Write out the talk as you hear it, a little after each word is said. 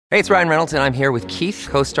Hey, it's Ryan Reynolds, and I'm here with Keith,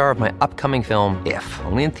 co-star of my upcoming film, If,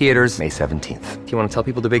 only in theaters May 17th. Do you want to tell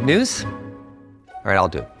people the big news? All right, I'll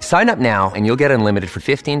do it. Sign up now and you'll get unlimited for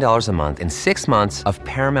 $15 a month and 6 months of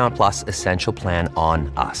Paramount Plus Essential Plan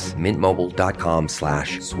on us.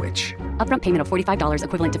 MintMobile.com/switch. Upfront payment of $45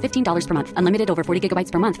 equivalent to $15 per month. Unlimited over 40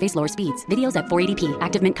 gigabytes per month. Face lower speeds. Videos at 480p.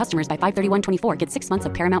 Active Mint customers by 531.24 get 6 months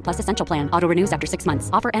of Paramount Plus Essential Plan. Auto renews after 6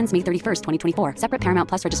 months. Offer ends May 31st, 2024. Separate Paramount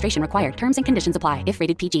Plus registration required. Terms and conditions apply if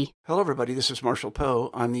rated PG. Hello, everybody. This is Marshall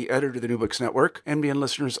Poe. I'm the editor of the New Books Network. NBN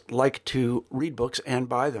listeners like to read books and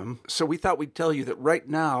buy them. So we thought we'd tell you that right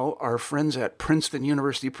now, our friends at Princeton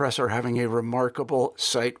University Press are having a remarkable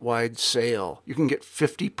site-wide sale. You can get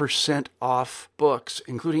 50% off books,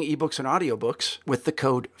 including ebooks and audiobooks, with the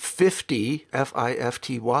code 50,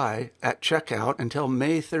 F-I-F-T-Y, at checkout until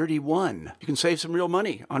May 31. You can save some real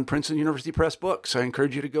money on Princeton University Press books. I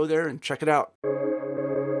encourage you to go there and check it out.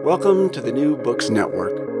 Welcome to the New Books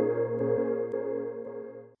Network.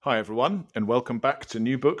 Hi everyone, and welcome back to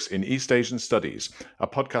New Books in East Asian Studies, a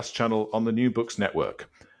podcast channel on the New Books Network.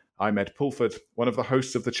 I'm Ed Pulford, one of the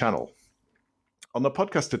hosts of the channel. On the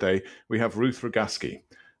podcast today, we have Ruth Rogaski,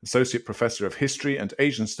 Associate Professor of History and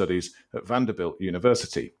Asian Studies at Vanderbilt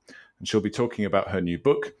University, and she'll be talking about her new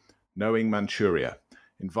book, Knowing Manchuria: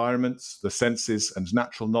 Environments, the Senses and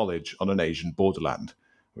Natural Knowledge on an Asian Borderland,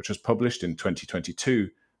 which was published in 2022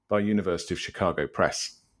 by University of Chicago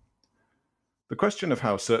Press. The question of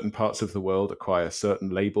how certain parts of the world acquire certain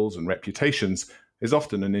labels and reputations is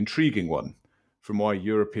often an intriguing one, from why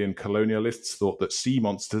European colonialists thought that sea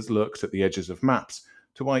monsters lurked at the edges of maps,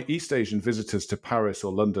 to why East Asian visitors to Paris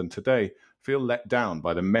or London today feel let down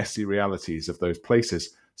by the messy realities of those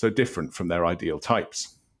places, so different from their ideal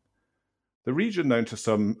types. The region known to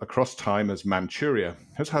some across time as Manchuria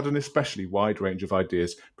has had an especially wide range of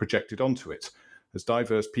ideas projected onto it, as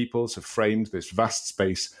diverse peoples have framed this vast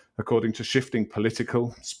space according to shifting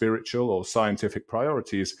political, spiritual, or scientific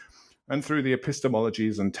priorities, and through the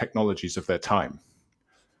epistemologies and technologies of their time.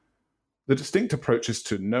 The distinct approaches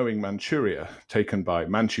to knowing Manchuria, taken by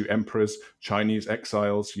Manchu emperors, Chinese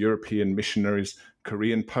exiles, European missionaries,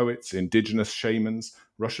 Korean poets, indigenous shamans,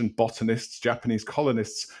 Russian botanists, Japanese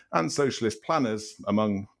colonists, and socialist planners,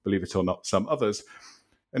 among, believe it or not, some others,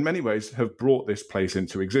 in many ways have brought this place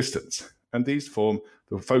into existence, and these form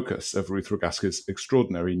the focus of Ruth Rogaski's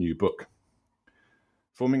extraordinary new book.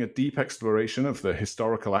 Forming a deep exploration of the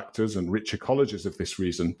historical actors and rich ecologies of this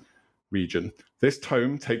region, this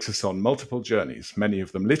tome takes us on multiple journeys, many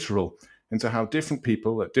of them literal, into how different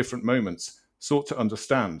people at different moments sought to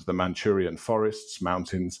understand the Manchurian forests,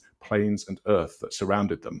 mountains, plains, and earth that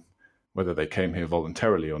surrounded them, whether they came here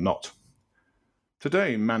voluntarily or not.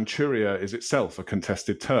 Today, Manchuria is itself a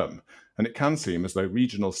contested term, and it can seem as though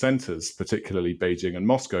regional centres, particularly Beijing and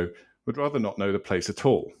Moscow, would rather not know the place at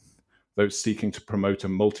all. Those seeking to promote a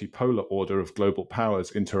multipolar order of global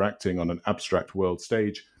powers interacting on an abstract world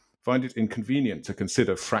stage find it inconvenient to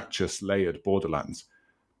consider fractious, layered borderlands.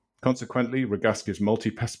 Consequently, Rogaski's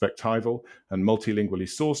multi-perspectival and multilingually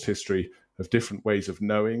sourced history of different ways of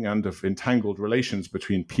knowing and of entangled relations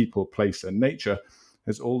between people, place, and nature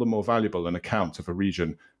is all the more valuable an account of a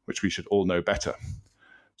region which we should all know better.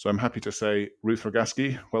 So I'm happy to say, Ruth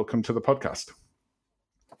Rogaski, welcome to the podcast.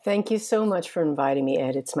 Thank you so much for inviting me,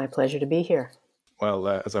 Ed. It's my pleasure to be here. Well,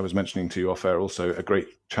 as I was mentioning to you off air, also a great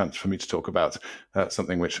chance for me to talk about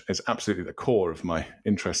something which is absolutely the core of my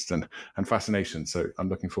interests and fascination. So I'm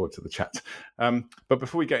looking forward to the chat. But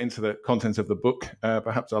before we get into the contents of the book,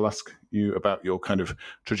 perhaps I'll ask you about your kind of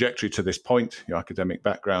trajectory to this point, your academic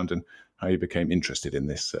background, and how you became interested in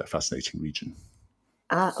this fascinating region.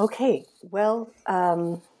 Okay. Well,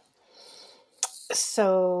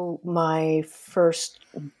 so my first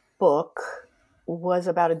book was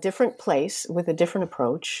about a different place with a different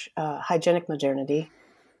approach, hygienic modernity,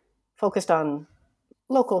 focused on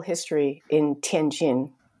local history in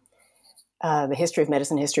Tianjin, the history of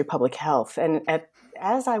medicine, history of public health. And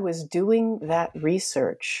as I was doing that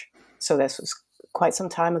research, so this was quite some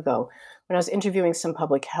time ago, when I was interviewing some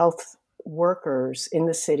public health workers in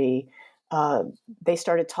the city, they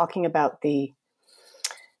started talking about the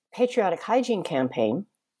patriotic hygiene campaign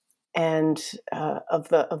and of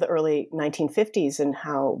the early 1950s and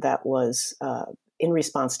how that was in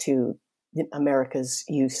response to America's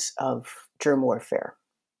use of germ warfare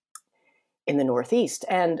in the Northeast.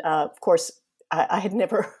 And of course, I had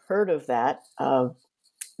never heard of that.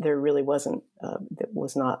 There really wasn't, that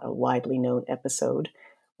was not a widely known episode,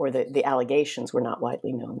 or the allegations were not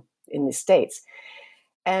widely known in the States.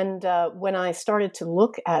 And when I started to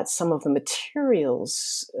look at some of the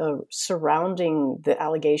materials surrounding the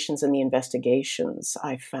allegations and the investigations,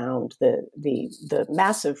 I found the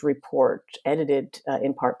massive report edited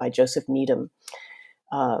in part by Joseph Needham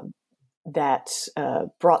that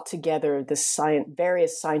brought together the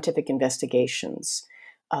various scientific investigations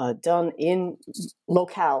done in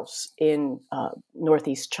locales in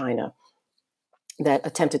Northeast China that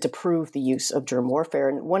attempted to prove the use of germ warfare.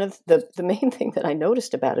 And one of the main thing that I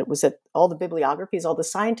noticed about it was that all the bibliographies, all the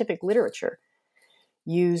scientific literature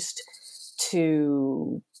used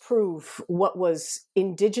to prove what was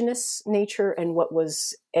indigenous nature and what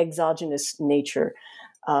was exogenous nature.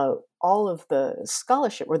 All of the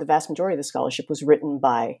scholarship, or the vast majority of the scholarship, was written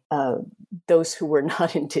by those who were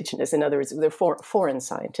not indigenous. In other words, they're foreign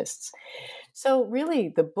scientists. So really,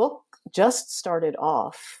 the book just started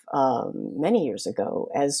off many years ago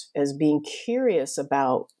as being curious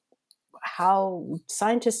about how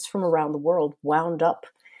scientists from around the world wound up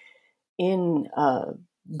in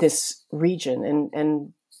this region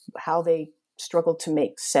and how they struggled to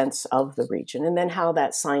make sense of the region, and then how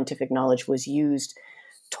that scientific knowledge was used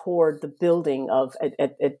toward the building of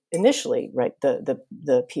initially, right, the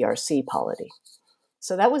PRC polity.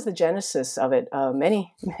 So that was the genesis of it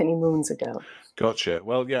many moons ago. Gotcha.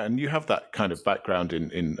 Well, yeah, and you have that kind of background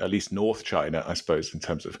in at least North China, I suppose, in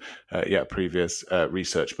terms of previous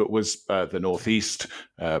research. But was the Northeast,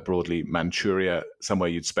 broadly Manchuria, somewhere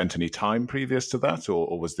you'd spent any time previous to that,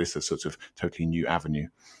 or was this a sort of totally new avenue?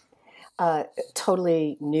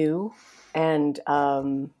 Totally new, and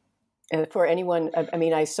for anyone, I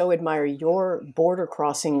mean, I so admire your border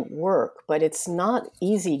crossing work, but it's not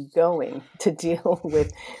easy going to deal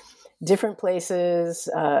with different places,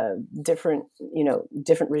 different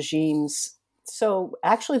regimes. So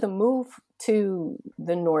actually the move to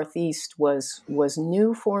the Northeast was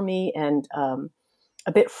new for me and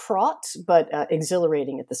a bit fraught, but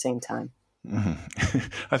exhilarating at the same time. Mm-hmm.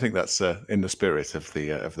 I think that's in the spirit of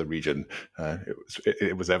the region.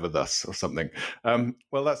 It was ever thus, or something.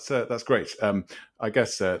 Well, that's great. I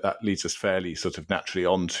guess that leads us fairly sort of naturally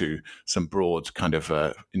on to some broad kind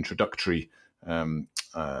of introductory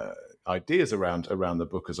ideas around the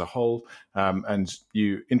book as a whole. And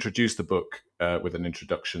you introduce the book with an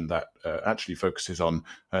introduction that actually focuses on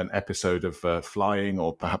an episode of flying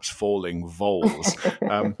or perhaps falling voles.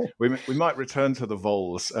 We might return to the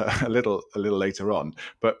voles a little later on,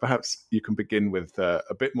 but perhaps you can begin with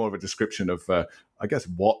a bit more of a description of, I guess,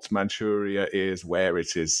 what Manchuria is, where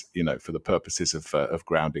it is, for the purposes of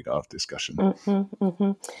grounding our discussion. Mm-hmm,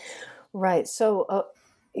 mm-hmm. Right. So,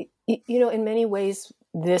 in many ways,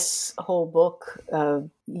 this whole book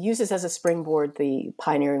uses as a springboard the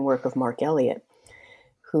pioneering work of Mark Elliott,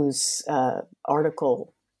 whose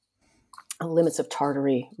article, Limits of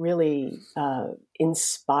Tartary, really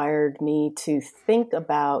inspired me to think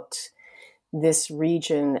about this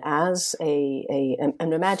region as an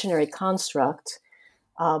imaginary construct,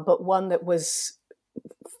 but one that was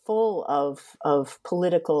full of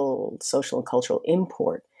political, social, and cultural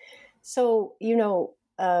import. So,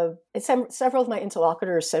 several of my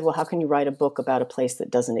interlocutors said, well, how can you write a book about a place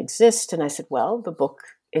that doesn't exist? And I said, well, the book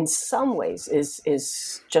in some ways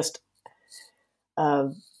is just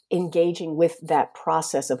engaging with that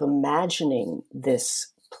process of imagining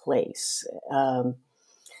this place.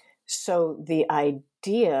 So the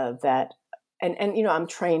idea that, and I'm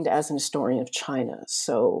trained as an historian of China,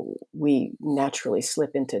 so we naturally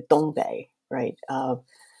slip into Dongbei, right?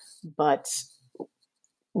 But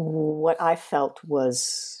what I felt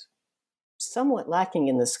was somewhat lacking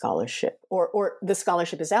in the scholarship, or the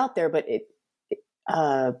scholarship is out there, but it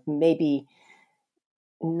maybe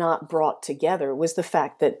not brought together, was the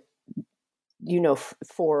fact that,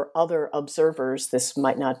 for other observers, this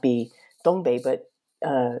might not be Dongbei, but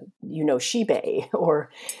Xibei,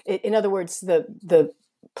 or in other words, the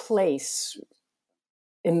place,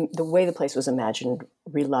 in the way the place was imagined,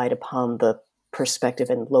 relied upon the perspective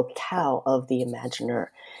and locale of the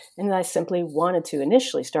imaginer. And I simply wanted to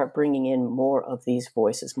initially start bringing in more of these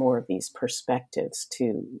voices, more of these perspectives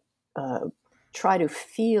to try to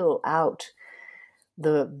feel out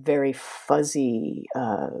the very fuzzy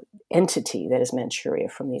entity that is Manchuria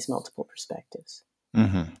from these multiple perspectives.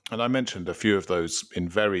 Mm-hmm. And I mentioned a few of those in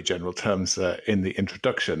very general terms in the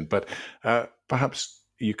introduction, but perhaps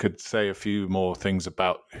you could say a few more things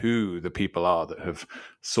about who the people are that have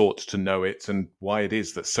sought to know it and why it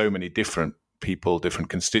is that so many different people, different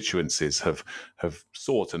constituencies have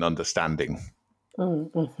sought an understanding.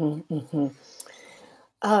 Mm-hmm, mm-hmm.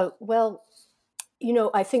 Well,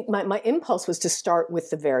 I think my impulse was to start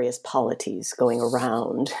with the various polities going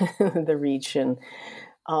around the region.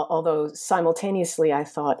 Although simultaneously, I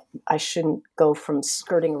thought I shouldn't go from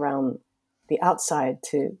skirting around the outside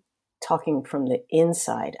to talking from the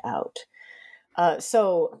inside out.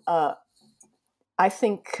 So I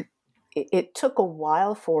think it took a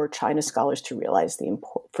while for China scholars to realize the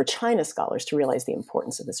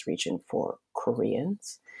importance of this region for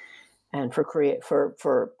Koreans, and for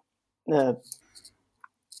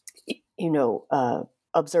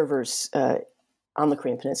observers on the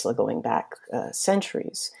Korean Peninsula going back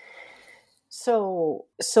centuries. So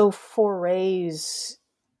forays,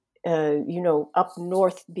 up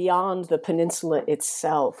north beyond the peninsula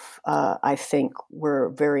itself, I think were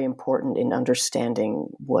very important in understanding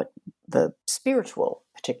what the spiritual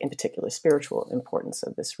importance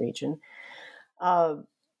of this region.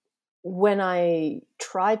 When I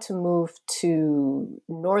tried to move to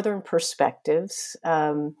northern perspectives,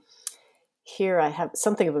 here I have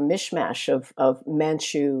something of a mishmash of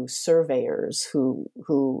Manchu surveyors who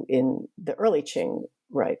in the early Qing,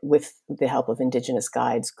 right, with the help of indigenous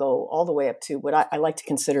guides, go all the way up to what I like to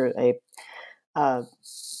consider the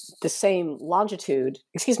same latitude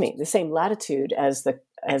as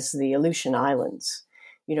the Aleutian Islands.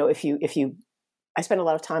 I spend a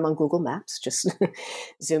lot of time on Google Maps, just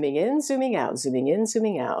zooming in, zooming out, zooming in,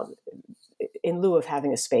 zooming out, in lieu of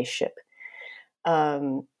having a spaceship.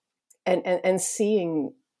 And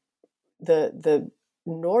seeing the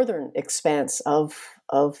northern expanse of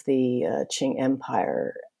the Qing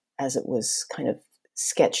Empire as it was kind of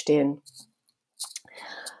sketched in.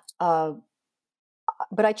 But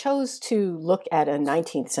I chose to look at a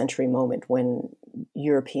 19th century moment when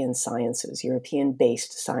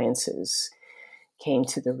European-based sciences came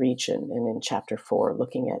to the region, and in chapter 4,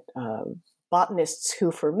 looking at botanists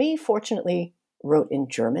who, for me, fortunately, wrote in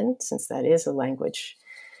German, since that is a language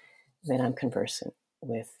that I'm conversant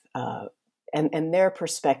with, and their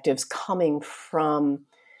perspectives coming from,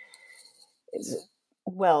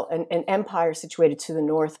 an empire situated to the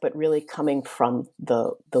north, but really coming from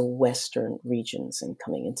the western regions and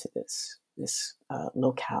coming into this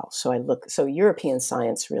locale. So European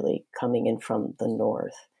science really coming in from the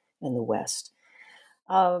north and the west.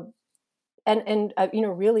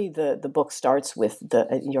 Really the book starts with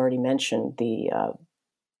you already mentioned the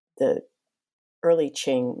early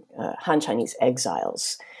Qing Han Chinese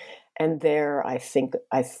exiles. And there I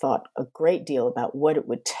thought a great deal about what it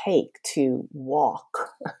would take to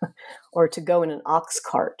walk or to go in an ox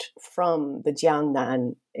cart from the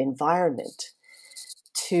Jiangnan environment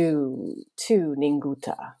to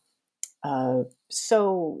Ningguta.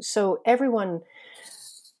 So everyone,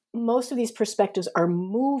 most of these perspectives are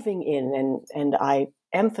moving in, and I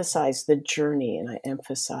emphasize the journey and I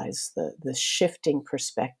emphasize the shifting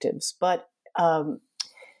perspectives. But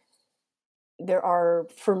there are,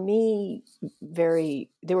 for me, there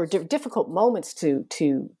were difficult moments to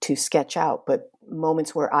sketch out, but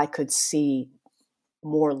moments where I could see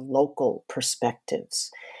more local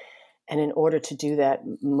perspectives. And in order to do that,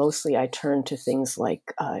 mostly I turned to things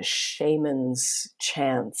like shamans'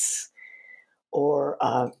 chants, or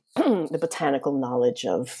the botanical knowledge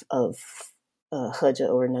of Heje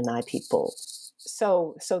or Nanai people.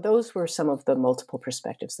 So those were some of the multiple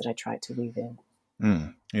perspectives that I tried to weave in.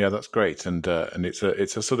 Yeah, that's great, and it's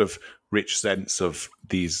a sort of rich sense of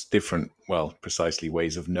these different, precisely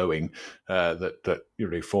ways of knowing that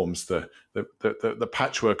really forms the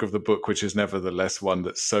patchwork of the book, which is nevertheless one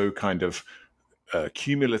that's so kind of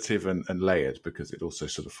cumulative and layered, because it also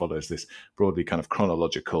sort of follows this broadly kind of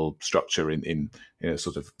chronological structure in a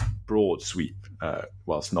sort of broad sweep,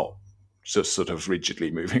 whilst not just sort of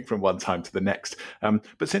rigidly moving from one time to the next.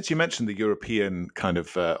 But since you mentioned the European kind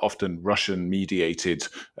of often Russian-mediated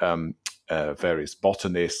various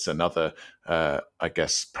botanists and other,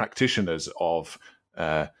 practitioners of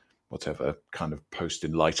whatever kind of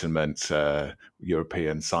post-Enlightenment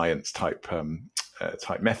European science type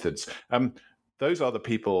methods, those are the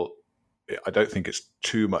people. I don't think it's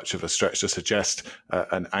too much of a stretch to suggest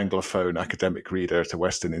an Anglophone academic reader at a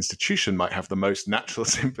Western institution might have the most natural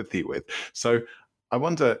sympathy with. So I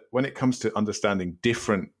wonder, when it comes to understanding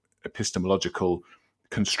different epistemological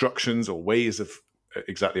constructions or ways of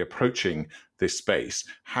exactly approaching this space,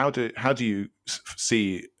 how do you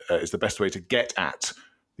see is the best way to get at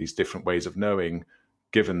these different ways of knowing,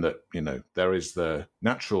 given that there is the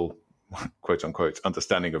natural, quote unquote,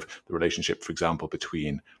 understanding of the relationship, for example,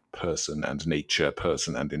 between person and nature,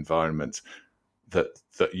 person and environment, that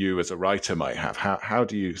you as a writer might have. How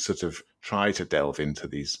do you sort of try to delve into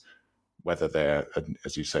these, whether they're,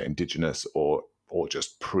 as you say, indigenous or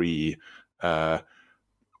just pre kind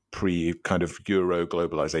of Euro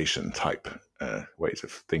globalization type ways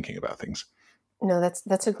of thinking about things? No,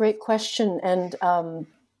 that's a great question. And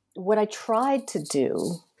what I tried to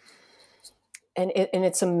do, and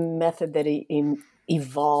it's a method that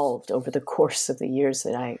evolved over the course of the years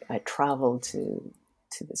that I traveled to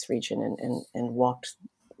this region and walked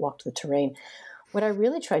the terrain. What I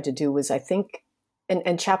really tried to do was, I think,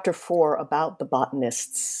 and chapter 4 about the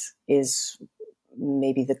botanists is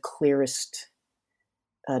maybe the clearest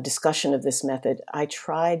discussion of this method. I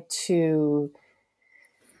tried to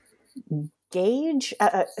gauge,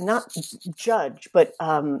 not judge, but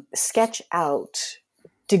sketch out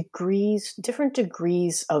different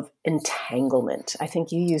degrees of entanglement. I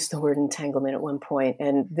think you used the word entanglement at one point,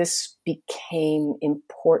 and this became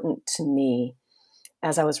important to me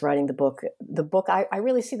as I was writing the book. I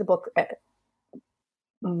really see the book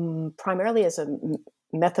primarily as a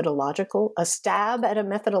stab at a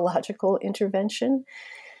methodological intervention,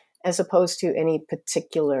 as opposed to any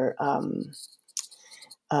particular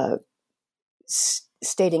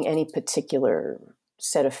stating any particular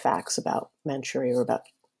set of facts about Manchuria or about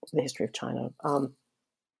the history of China.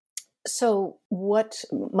 So what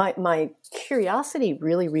my curiosity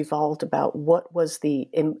really revolved about what was the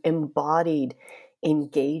embodied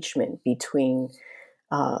engagement between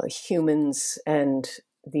humans and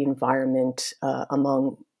the environment,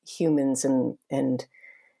 among humans and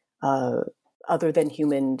other than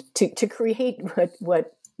human, to create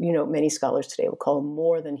what many scholars today will call a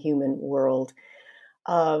more than human world.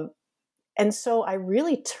 And so I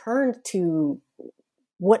really turned to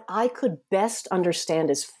what I could best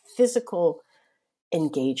understand as physical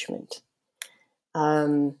engagement.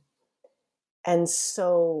 And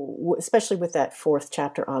so, especially with that 4th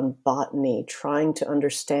chapter on botany, trying to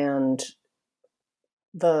understand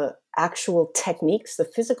the actual techniques, the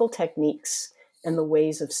physical techniques, and the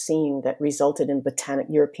ways of seeing that resulted in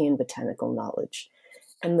European botanical knowledge,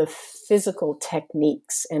 and the physical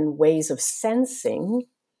techniques and ways of sensing,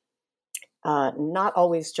 not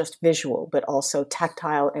always just visual, but also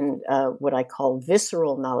tactile and what I call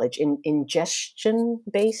visceral knowledge,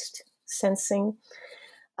 ingestion-based sensing,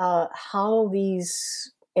 how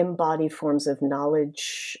these embodied forms of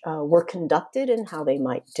knowledge were conducted and how they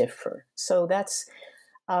might differ. So that's,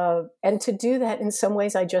 and to do that, in some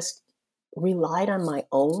ways, I just relied on my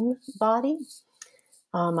own body.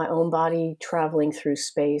 My own body traveling through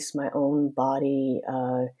space, my own body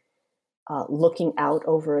looking out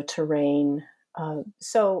over a terrain.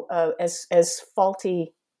 So as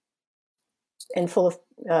faulty and full of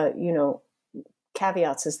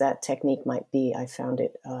caveats as that technique might be, I found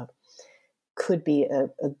it could be a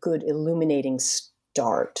good illuminating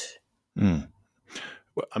start. Mm.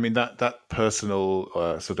 Well, I mean, that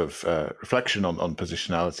personal sort of reflection on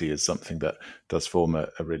positionality is something that does form a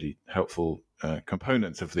really helpful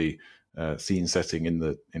component of the scene setting in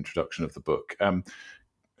the introduction of the book.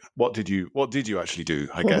 What did you actually do?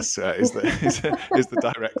 I guess is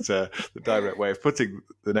the direct way of putting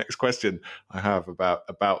the next question I have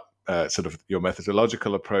about sort of your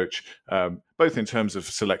methodological approach, both in terms of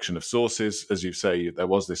selection of sources. As you say, there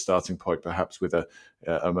was this starting point, perhaps with a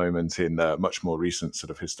moment in much more recent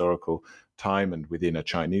sort of historical time and within a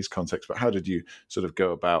Chinese context. But how did you sort of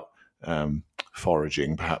go about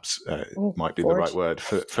foraging, perhaps might be the right word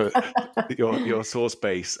for your source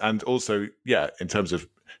base, and also, in terms of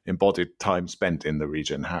embodied time spent in the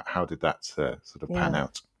region, how did that sort of pan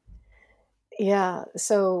out? Yeah,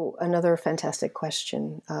 so another fantastic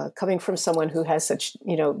question, coming from someone who has such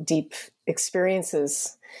deep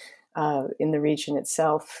experiences in the region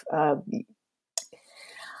itself.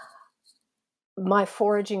 My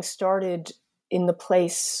foraging started in the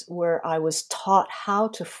place where I was taught how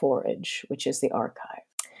to forage, which is the archive.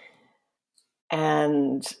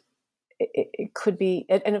 And it could be,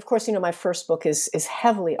 and of course, my first book is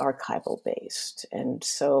heavily archival based. And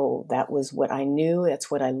so that was what I knew,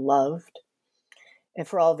 that's what I loved, and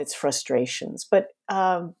for all of its frustrations. But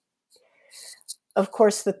of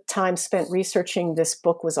course, the time spent researching this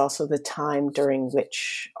book was also the time during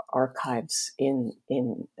which archives in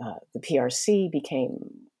the PRC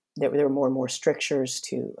became, there were more and more strictures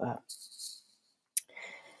to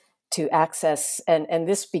access, and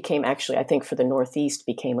this became actually, I think, for the Northeast,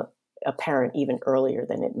 became apparent even earlier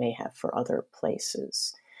than it may have for other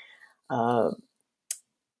places.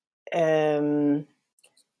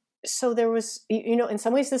 So there was, in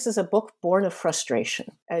some ways, this is a book born of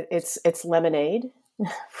frustration. It's lemonade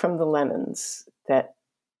from the lemons that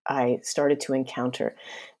I started to encounter.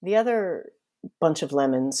 The other bunch of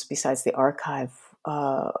lemons, besides the archive,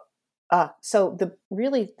 so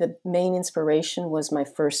the main inspiration was my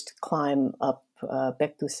first climb up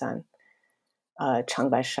Baekdusan,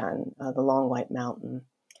 Changbaishan, the Long White Mountain,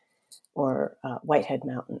 or Whitehead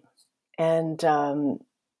Mountain. And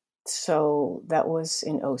so that was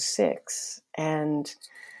in '06. And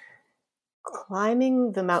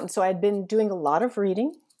climbing the mountain. So I'd been doing a lot of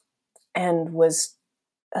reading and was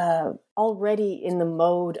already in the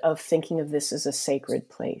mode of thinking of this as a sacred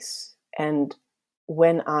place. And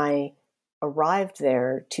when I arrived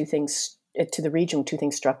there, two things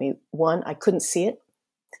struck me. One, I couldn't see it.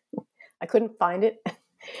 I couldn't find it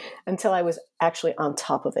until I was actually on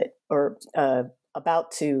top of it, or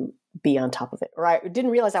about to be on top of it. Or I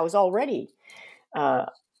didn't realize I was already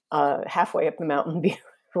halfway up the mountain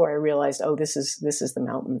before I realized, oh, this is the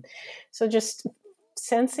mountain. So just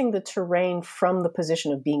sensing the terrain from the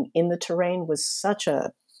position of being in the terrain was such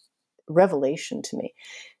a revelation to me.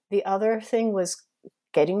 The other thing was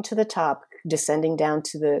getting to the top, descending down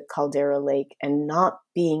to the Caldera Lake, and not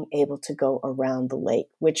being able to go around the lake,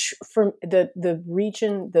 which from the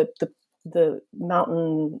region, the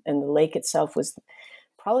mountain and the lake itself was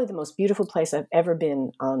probably the most beautiful place I've ever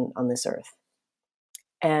been on this earth.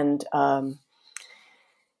 And I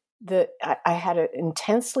had an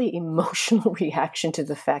intensely emotional reaction to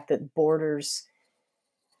the fact that borders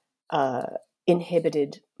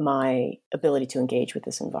inhibited my ability to engage with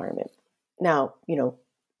this environment. Now,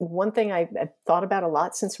 one thing I thought about a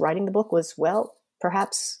lot since writing the book was, well,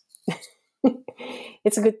 perhaps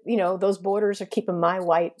it's a good, those borders are keeping my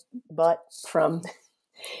white butt from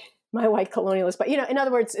my white colonialist. But, in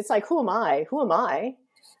other words, it's like, who am I,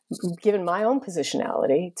 given my own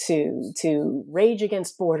positionality, to rage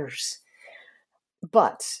against borders?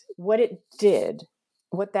 But what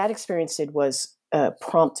that experience did was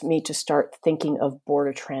prompt me to start thinking of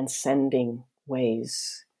border transcending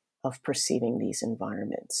ways of perceiving these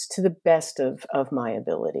environments to the best of my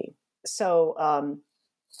ability. So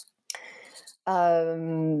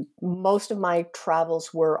most of my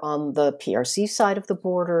travels were on the PRC side of the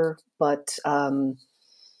border, but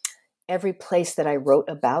every place that I wrote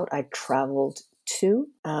about, I traveled to.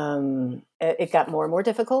 It got more and more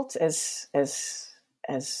difficult as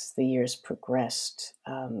the years progressed.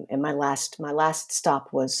 And my last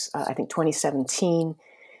stop was, I think, 2017,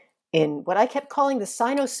 in what I kept calling the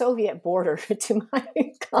Sino-Soviet border to my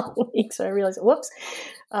colleagues. I realized, whoops,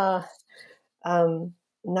 not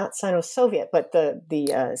Sino-Soviet, but the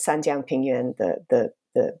Sanjiang Pingyuan,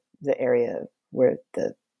 the area where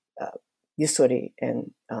the Yusuri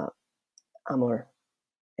and Amur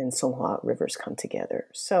and Songhua rivers come together.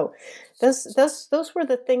 So those were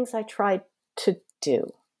the things I tried to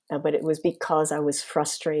do. But it was because I was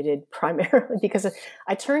frustrated, primarily because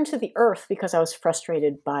I turned to the earth because I was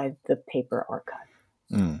frustrated by the paper archive.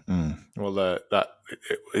 Well,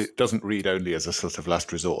 it doesn't read only as a sort of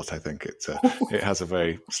last resort. I think it has a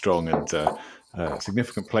very strong and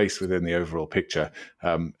significant place within the overall picture.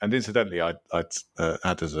 And incidentally, I'd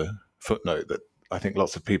add as a footnote that I think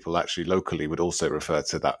lots of people actually locally would also refer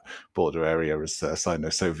to that border area as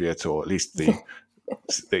Sino-Soviet, or at least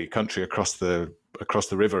the country across the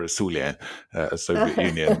river as Sulien, as Soviet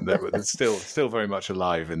Union. It's still very much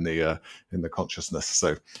alive in the consciousness.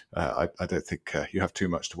 So I don't think you have too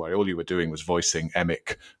much to worry. All you were doing was voicing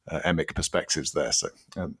emic perspectives there. So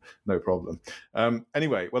no problem.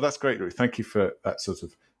 Anyway, well, that's great, Ruth. Thank you for that sort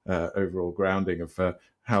of overall grounding of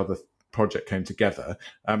how the project came together.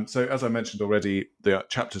 So as I mentioned already, the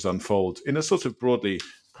chapters unfold in a sort of broadly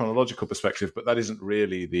chronological perspective, but that isn't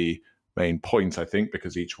really the main point, I think,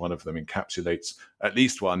 because each one of them encapsulates at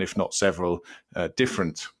least one, if not several,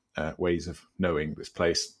 different ways of knowing this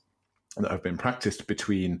place that have been practiced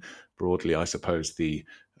between, broadly, I suppose, the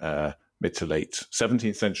mid to late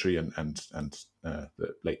 17th century and the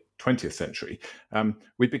late 20th century.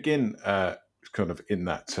 We begin kind of in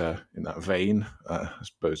that vein, I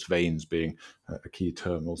suppose veins being a key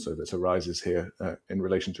term also that arises here in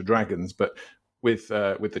relation to dragons, but with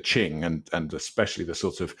the Qing and especially the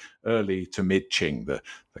sort of early to mid Qing, the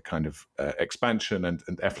kind of expansion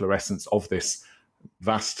and efflorescence of this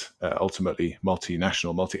vast, ultimately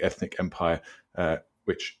multinational, multi-ethnic empire,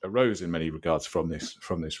 which arose in many regards from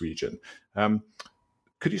this region.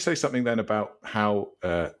 Could you say something then about how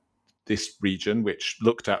this region, which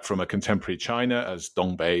looked at from a contemporary China as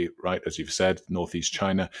Dongbei, right, as you've said, northeast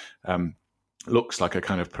China, looks like a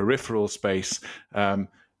kind of peripheral space.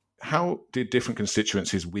 How did different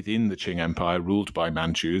constituencies within the Qing Empire, ruled by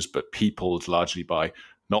Manchus, but peopled largely by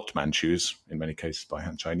not Manchus, in many cases by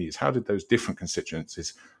Han Chinese, how did those different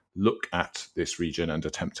constituencies look at this region and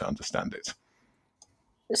attempt to understand it?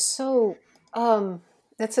 So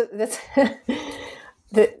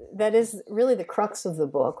that is really the crux of the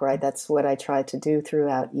book, right? That's what I try to do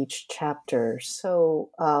throughout each chapter.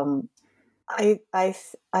 So I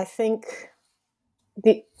think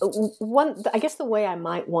I guess the way I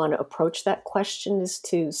might want to approach that question is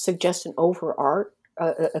to suggest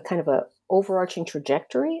a kind of a overarching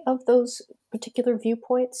trajectory of those particular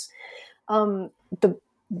viewpoints. The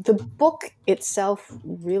book itself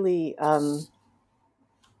really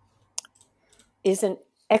is an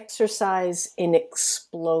exercise in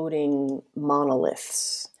exploding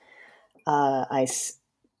monoliths. I,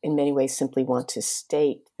 in many ways, simply want to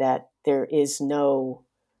state that there is no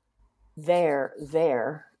there,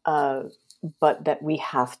 but that we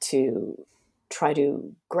have to try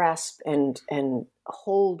to grasp and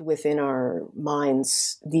hold within our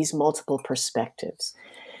minds these multiple perspectives.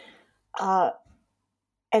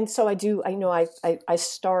 And so I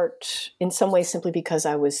start in some ways simply because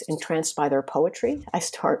I was entranced by their poetry. I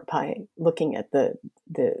start by looking at the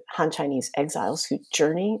Han Chinese exiles who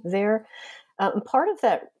journey there. And part of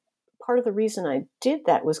the reason I did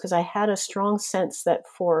that was because I had a strong sense that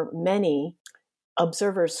for many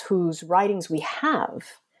observers whose writings we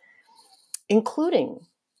have, including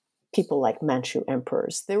people like Manchu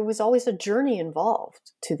emperors, there was always a journey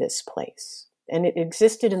involved to this place. And it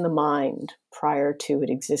existed in the mind prior to it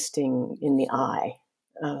existing in the eye.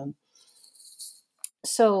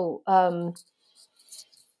 So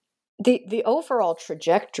the overall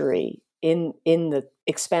trajectory in the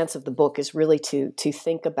expanse of the book is really to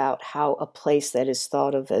think about how a place that is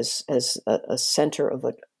thought of as a center of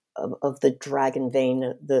the dragon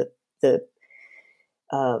vein, the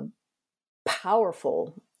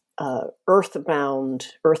powerful earthbound,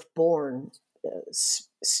 earthborn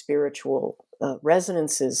spiritual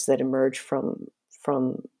resonances that emerge from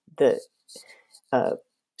the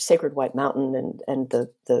sacred White Mountain and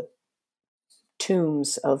the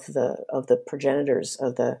tombs of the progenitors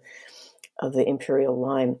of the imperial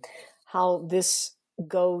line, how this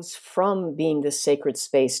goes from being this sacred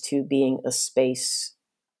space to being a space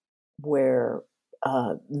where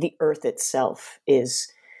the earth itself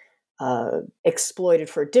is exploited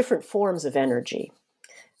for different forms of energy.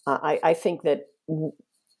 I think that,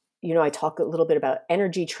 I talk a little bit about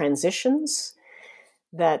energy transitions,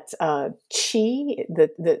 that qi,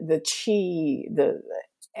 the qi, the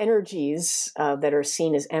energies that are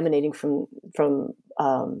seen as emanating from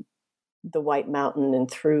the White Mountain and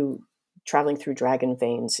traveling through dragon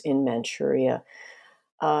veins in Manchuria,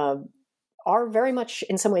 are very much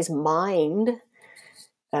in some ways mined,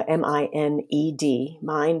 M-I-N-E-D,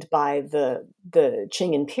 mined by the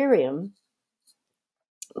Qing Imperium.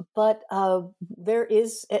 But there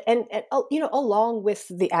is, and along with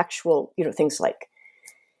the actual, things like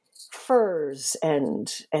furs and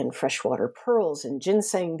freshwater pearls and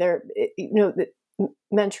ginseng,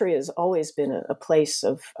 Manchuria has always been a place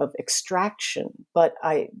of extraction. But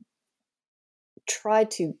I tried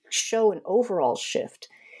to show an overall shift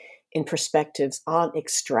in perspectives on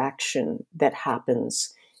extraction that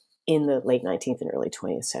happens in the late 19th and early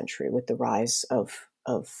 20th century with the rise of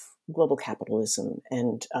global capitalism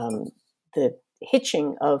and the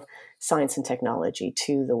hitching of science and technology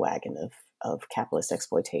to the wagon of capitalist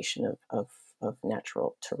exploitation of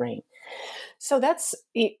natural terrain. So that's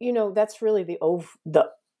really the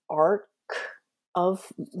arc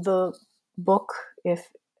of the book,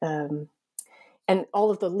 and all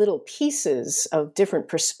of the little pieces of different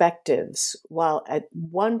perspectives. While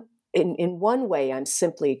in one way, I'm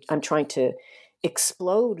trying to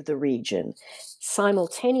explode the region.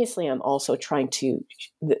 Simultaneously, I'm also trying to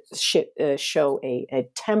show a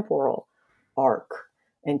temporal arc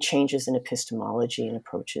and changes in epistemology and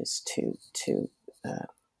approaches to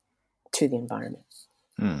the environment.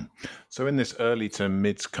 So in this early to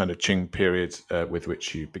mid kind of Qing period with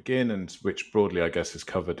which you begin, and which broadly, I guess, is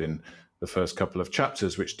covered in the first couple of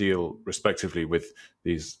chapters, which deal respectively with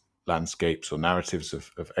these landscapes or narratives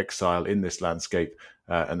of exile in this landscape,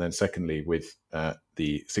 and then secondly with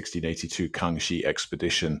the 1682 Kangxi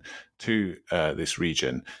expedition to this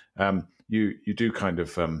region. You do kind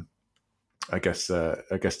of, I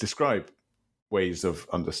guess, describe ways of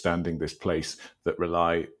understanding this place that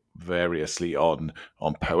rely variously on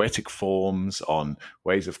poetic forms, on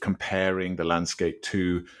ways of comparing the landscape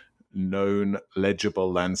to known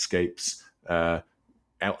legible landscapes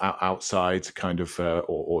outside kind of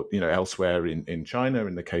or elsewhere in China,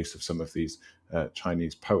 in the case of some of these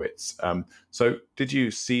Chinese poets. So did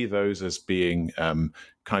you see those as being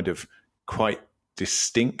kind of quite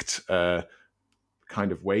distinct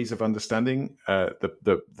kind of ways of understanding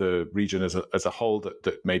the region as a whole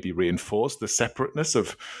that maybe reinforced the separateness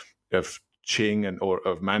of Qing or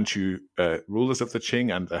of Manchu rulers of the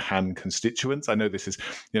Qing and the Han constituents? I know this is,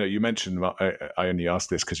 you mentioned, I only asked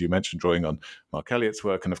this because you mentioned drawing on Mark Elliott's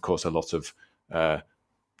work, and of course a lot of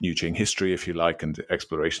New Qing history, if you like, and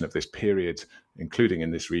exploration of this period, including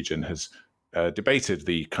in this region, has debated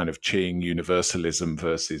the kind of Qing universalism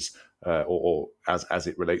versus, or as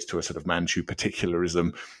it relates to a sort of Manchu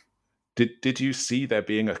particularism. Did you see there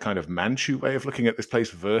being a kind of Manchu way of looking at this place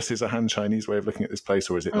versus a Han Chinese way of looking at this place,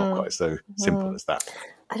 or is it not quite so simple as that?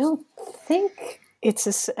 I don't think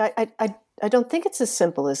it's I don't think it's as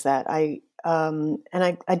simple as that. I'm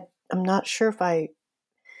not sure if I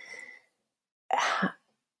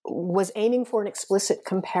was aiming for an explicit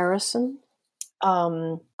comparison.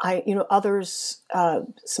 Others,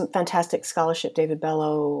 some fantastic scholarship, David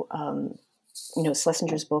Bellow,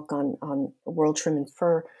 Schlesinger's book on World Trim and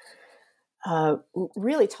Fur,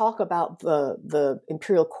 really talk about the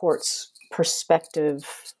imperial court's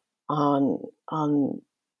perspective on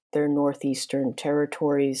their northeastern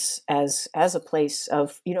territories as a place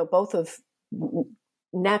of, both of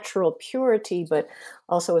natural purity, but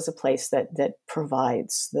also as a place that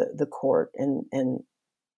provides the court and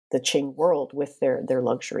the Qing world with their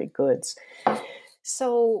luxury goods.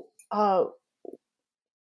 So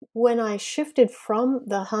when I shifted from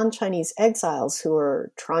the Han Chinese exiles who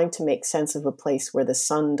are trying to make sense of a place where the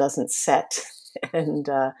sun doesn't set and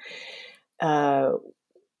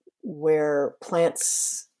where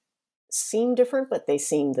plants seem different, but they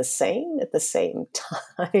seem the same at the same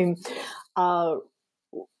time,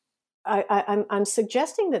 I'm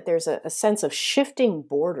suggesting that there's a sense of shifting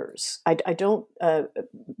borders. I don't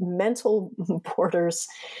mental borders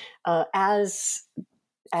as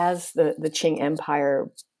the Qing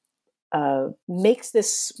Empire makes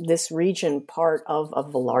this region part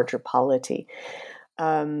of the larger polity,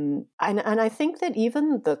 and I think that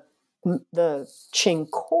even the Qing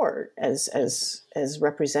court, as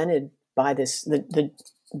represented by the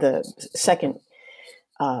second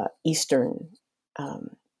Eastern.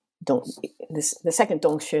 The second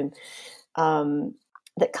Dongxun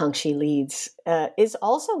that Kangxi leads is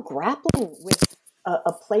also grappling with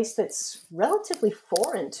a place that's relatively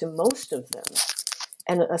foreign to most of them,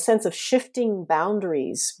 and a sense of shifting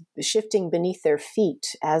boundaries, shifting beneath their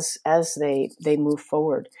feet as they move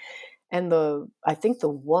forward. And I think the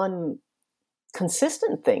one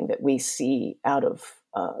consistent thing that we see out of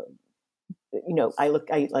I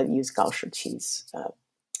use Gao Shiqi's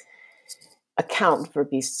account,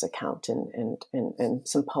 Verbiest's account, and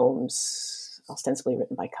some poems ostensibly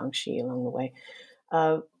written by Kangxi along the way,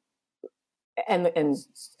 and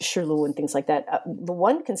Shilu and things like that. The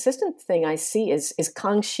one consistent thing I see is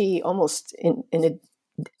Kangxi almost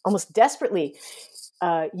almost desperately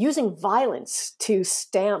using violence to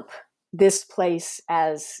stamp this place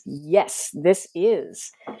as, yes, this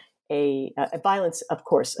is a violence, of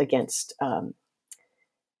course, against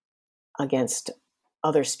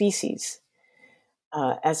other species.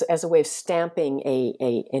 As a way of stamping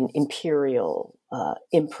an imperial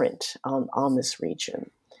imprint on this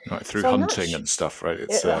region, right, through hunting and stuff, right?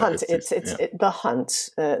 It's the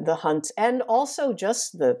hunt, and also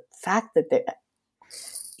just the fact that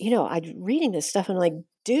I'm reading this stuff and I'm like,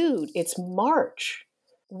 dude, it's March.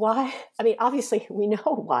 Why? I mean, obviously we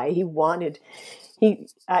know why he wanted.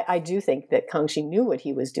 I do think that Kangxi knew what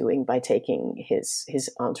he was doing by taking his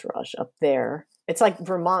entourage up there. It's like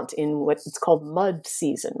Vermont in what's called mud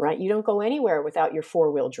season, right? You don't go anywhere without your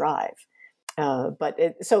 4-wheel drive.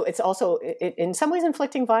 So it's also in some ways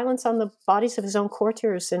inflicting violence on the bodies of his own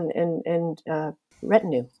courtiers and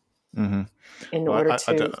retinue. Mm-hmm. In order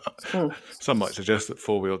to, some might suggest that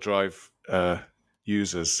 4-wheel drive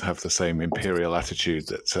users have the same imperial attitude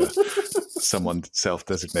that someone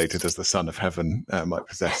self-designated as the son of heaven might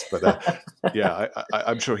possess. But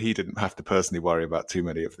I'm sure he didn't have to personally worry about too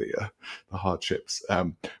many of the hardships. I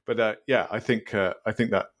think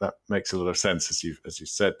that makes a lot of sense. As you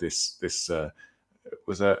said, this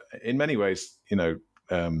was in many ways,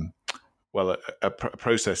 a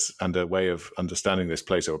process and a way of understanding this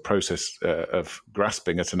place, or a process of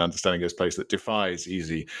grasping at an understanding of this place that defies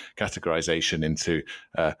easy categorization into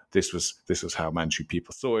this was how Manchu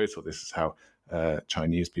people saw it, or this is how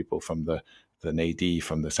Chinese people from the Nadi,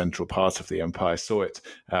 from the central part of the empire, saw it,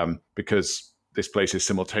 because this place is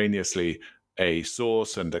simultaneously a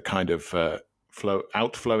source and a kind of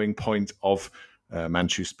outflowing point of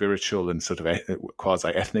Manchu spiritual and sort of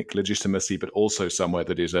quasi-ethnic legitimacy, but also somewhere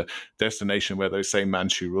that is a destination where those same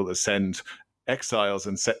Manchu rulers send exiles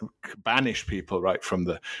and banish people right from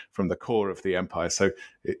the core of the empire. So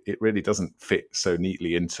it really doesn't fit so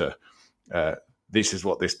neatly into this is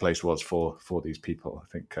what this place was for these people. I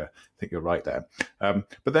think you're right there.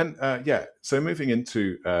 But then so moving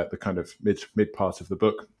into the kind of mid part of the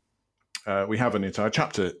book, we have an entire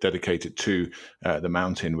chapter dedicated to the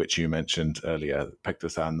mountain which you mentioned earlier,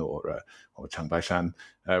 Paektusan or Changbaishan,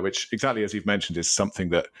 which, exactly as you've mentioned, is something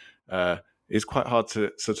that is quite hard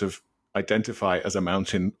to sort of identify as a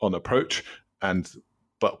mountain on approach.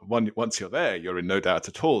 But once you're there, you're in no doubt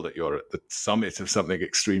at all that you're at the summit of something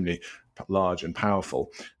extremely large and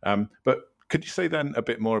powerful. But could you say then a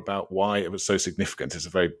bit more about why it was so significant? It's a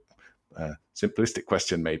very simplistic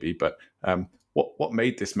question, maybe, but what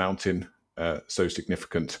made this mountain so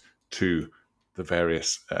significant to the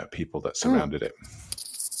various people that surrounded it?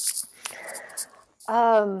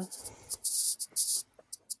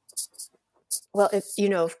 Well,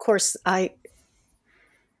 of course, I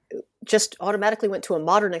just automatically went to a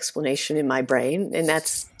modern explanation in my brain, and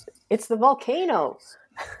it's the volcano.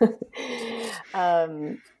 But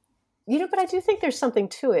I do think there's something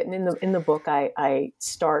to it. And in the book, I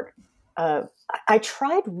start. I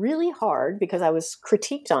tried really hard, because I was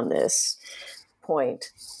critiqued on this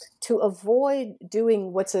point, to avoid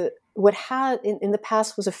doing what had in the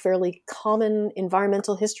past was a fairly common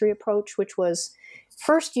environmental history approach, which was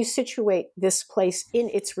first you situate this place in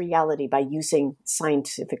its reality by using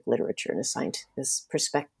scientific literature and this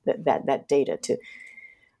perspective, that data to,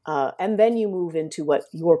 and then you move into what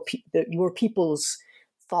your people's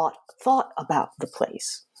thought about the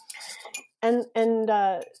place, and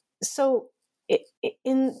so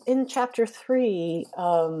in chapter 3,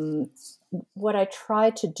 what I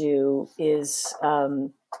try to do is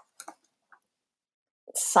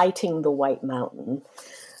citing the White Mountain.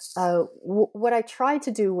 What I tried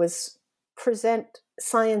to do was present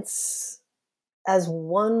science as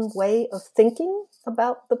one way of thinking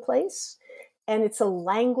about the place, and it's a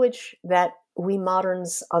language that we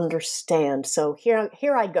moderns understand. So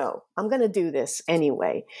here I go. I'm going to do this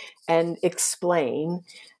anyway, and explain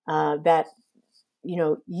that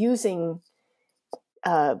using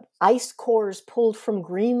ice cores pulled from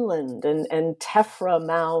Greenland and tephra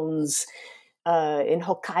mounds in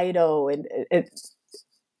Hokkaido, and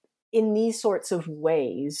in these sorts of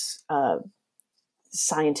ways,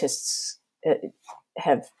 scientists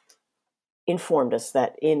have informed us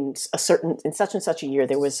that in such and such a year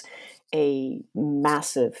there was a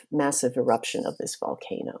massive eruption of this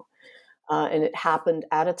volcano, and it happened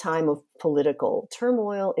at a time of political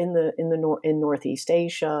turmoil in Northeast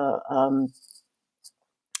Asia,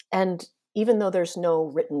 and even though there's no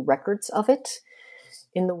written records of it,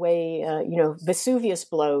 in the way Vesuvius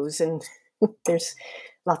blows, and there's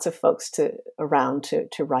lots of folks around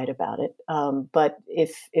to write about it. But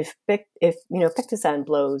if Paektusan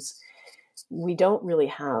blows, we don't really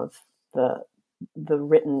have the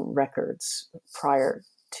written records prior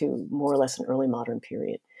to more or less an early modern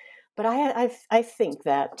period. But I think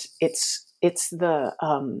that it's the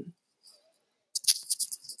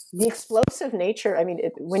explosive nature. I mean,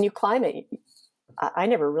 when you climb it, I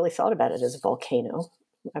never really thought about it as a volcano.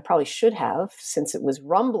 I probably should have, since it was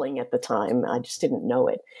rumbling at the time. I just didn't know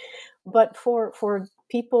it. But for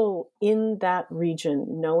people in that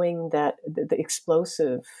region, knowing that the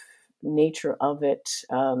explosive nature of it,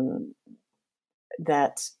 and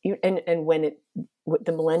when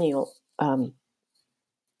the millennial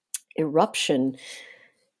eruption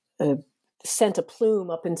sent a plume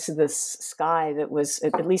up into the sky that was,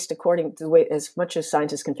 at least according to the way, as much as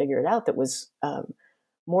scientists can figure it out, that was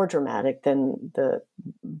more dramatic than the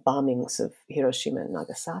bombings of Hiroshima and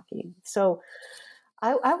Nagasaki. So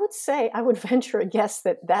I would say, I would venture a guess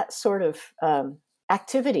that sort of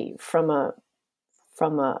activity from a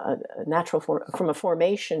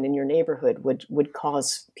formation in your neighborhood would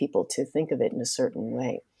cause people to think of it in a certain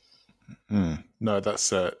way. No,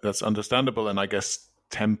 that's understandable, and I guess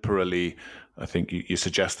temporally, I think you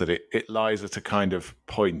suggest that it lies at a kind of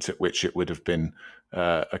point at which it would have been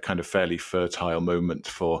a kind of fairly fertile moment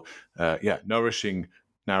for nourishing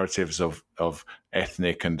narratives of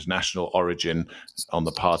ethnic and national origin on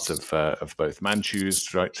the part of both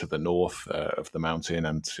Manchus right to the north of the mountain,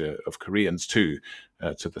 and of Koreans too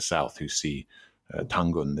to the south, who see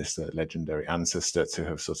Tangun, this legendary ancestor, to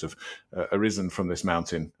have sort of arisen from this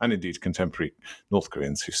mountain, and indeed contemporary North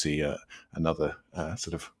Koreans who see another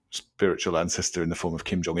sort of spiritual ancestor in the form of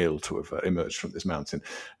Kim Jong-il to have emerged from this mountain.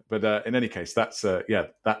 But in any case, that's a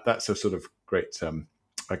sort of great,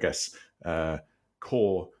 I guess,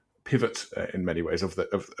 core pivot in many ways of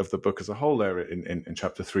the book as a whole. There in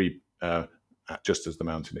chapter 3. Just as the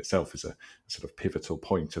mountain itself is a sort of pivotal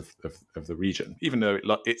point of the region, even though it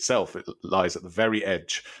lies at the very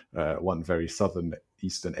edge, one very southern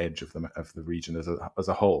eastern edge of the region as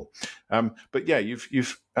a whole. But yeah,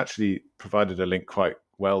 you've actually provided a link quite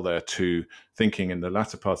well there to thinking in the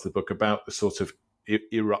latter part of the book about the sort of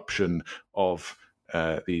eruption of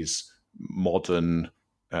these modern,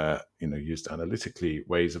 used analytically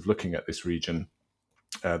ways of looking at this region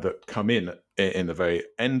that come in the very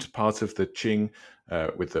end part of the Qing,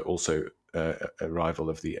 with the also arrival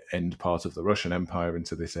of the end part of the Russian Empire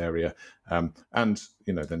into this area, and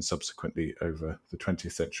then subsequently over the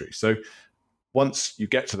 20th century. So once you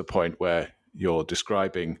get to the point where you're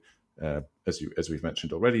describing, as we've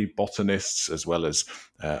mentioned already, botanists as well as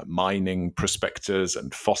mining prospectors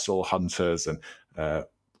and fossil hunters and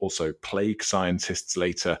also plague scientists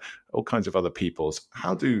later, all kinds of other peoples,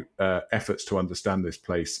 how do efforts to understand this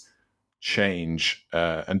place change?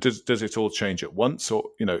 And does it all change at once? Or,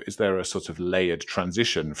 is there a sort of layered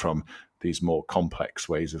transition from these more complex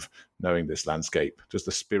ways of knowing this landscape? Does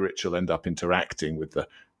the spiritual end up interacting with the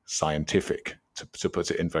scientific, to put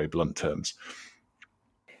it in very blunt terms?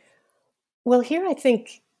 Well, here I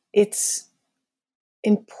think it's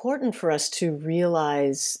important for us to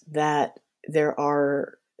realize that there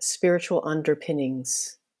are spiritual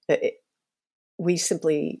underpinnings. We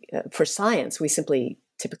simply, for science, we simply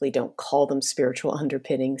typically don't call them spiritual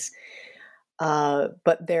underpinnings.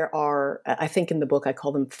 But there are, I think in the book, I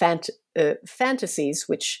call them fantasies,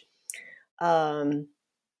 which there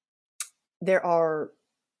are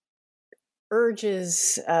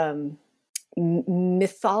urges,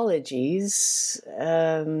 mythologies,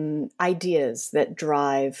 ideas that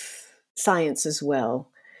drive science as well.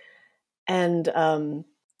 And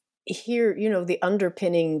here, the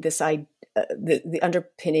underpinning the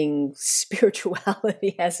underpinning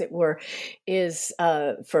spirituality, as it were, is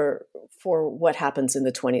for what happens in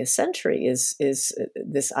the 20th century is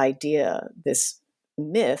this idea, this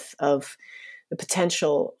myth of the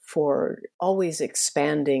potential for always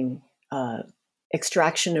expanding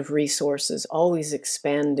extraction of resources, always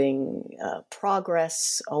expanding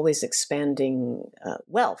progress, always expanding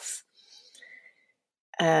wealth.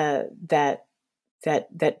 That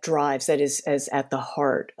drives, that is as at the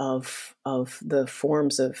heart of the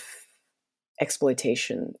forms of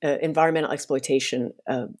exploitation, environmental exploitation,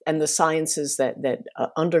 and the sciences that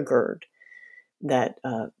undergird that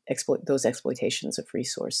those exploitations of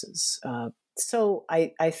resources. So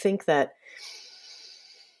I think that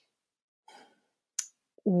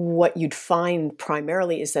what you'd find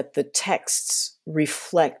primarily is that the texts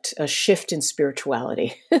reflect a shift in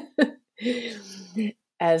spirituality.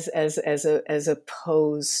 As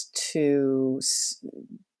opposed to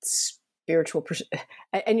spiritual,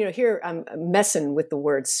 and here I'm messing with the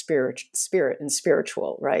words spirit and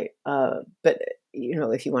spiritual, right? But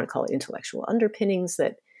if you want to call it intellectual underpinnings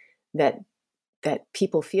that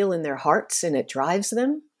people feel in their hearts and it drives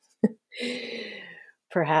them,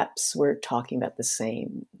 perhaps we're talking about the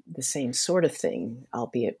same sort of thing,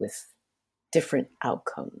 albeit with different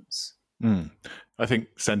outcomes. I think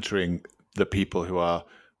centering the people who are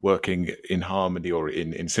working in harmony or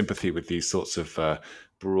in sympathy with these sorts of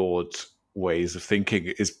broad ways of thinking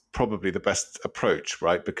is probably the best approach,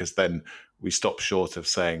 right? Because then we stop short of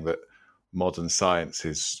saying that modern science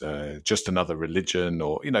is just another religion,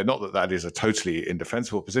 or not that is a totally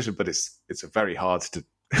indefensible position, but it's a very hard to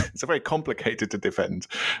it's a very complicated to defend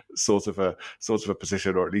sort of a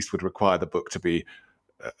position, or at least would require the book to be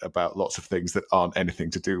about lots of things that aren't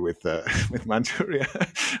anything to do with Manchuria.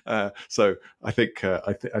 So I think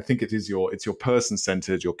it is your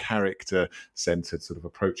person-centered, your character-centered sort of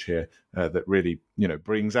approach here that really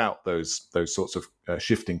brings out those sorts of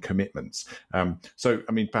shifting commitments. So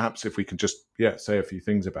I mean, perhaps if we can just say a few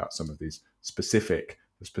things about some of these specific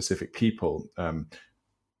people.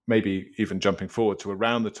 Maybe even jumping forward to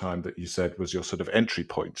around the time that you said was your sort of entry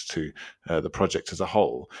point to the project as a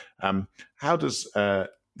whole. How does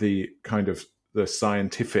the kind of the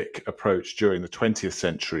scientific approach during the 20th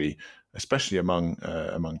century, especially among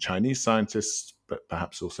Chinese scientists, but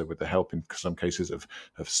perhaps also with the help in some cases of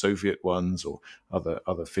Soviet ones or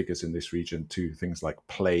other figures in this region, to things like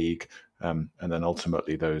plague, and then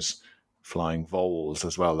ultimately those flying voles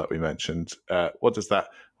as well that we mentioned. What does that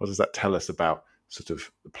tell us about sort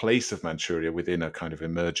of the place of Manchuria within a kind of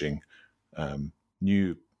emerging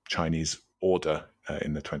new Chinese order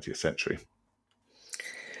in the 20th century?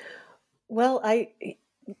 Well, I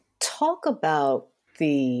talk about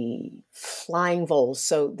the flying voles,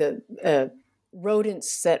 so the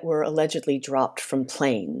rodents that were allegedly dropped from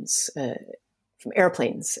planes, from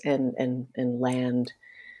airplanes, and land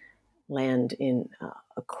in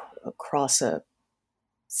across a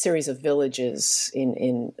series of villages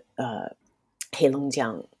in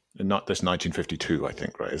Heilongjiang. Not this 1952, I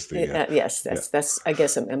think, right? Is the yes, that's. I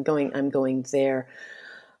guess I'm going there.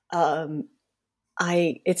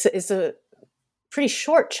 It's a pretty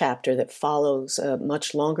short chapter that follows a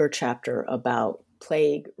much longer chapter about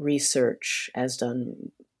plague research as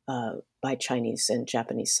done by Chinese and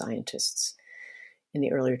Japanese scientists in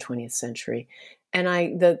the earlier 20th century. And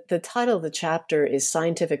the title of the chapter is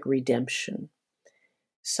Scientific Redemption.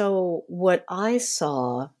 So what I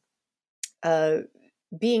saw,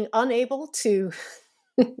 being unable to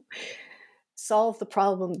solve the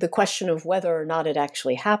problem, the question of whether or not it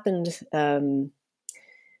actually happened,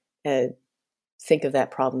 think of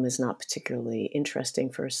that problem as not particularly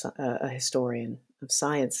interesting for a historian of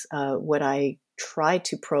science. What I try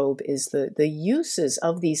to probe is the uses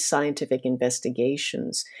of these scientific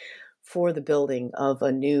investigations for the building of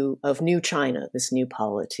new China, this new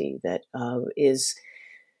polity that is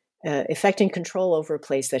effecting control over a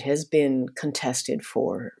place that has been contested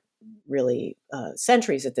for really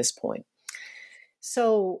centuries at this point.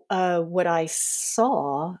 So what I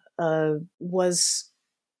saw was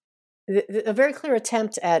a very clear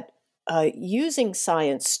attempt at using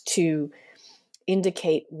science to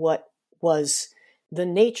indicate what was the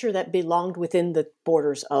nature that belonged within the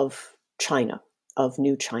borders of China, of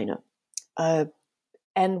New China.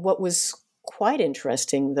 And what was quite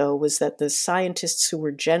interesting, though, was that the scientists who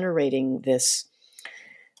were generating this,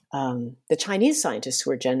 the Chinese scientists who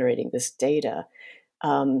were generating this data,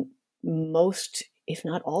 most, if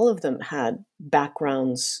not all of them, had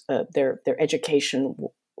backgrounds. Their education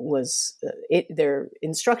was their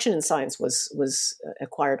instruction in science was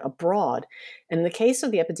acquired abroad. And in the case of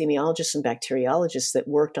the epidemiologists and bacteriologists that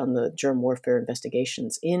worked on the germ warfare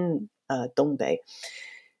investigations in Dongbei,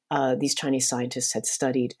 these Chinese scientists had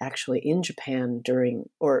studied actually in Japan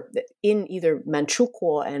or in either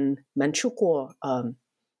Manchukuo and Manchukuo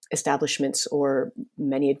establishments, or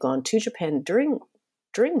many had gone to Japan during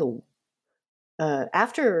the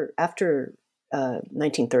after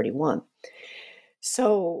 1931.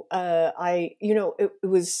 So I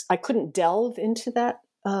couldn't delve into that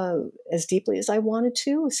as deeply as I wanted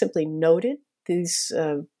to. I simply noted these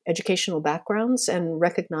educational backgrounds and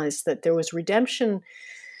recognized that there was redemption.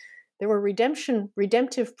 There were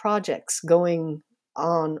redemptive projects going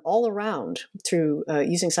on all around through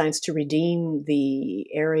using science to redeem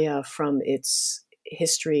the area from its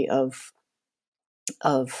history of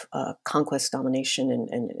conquest, domination,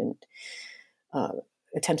 and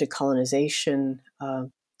attempted colonization,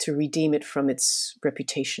 to redeem it from its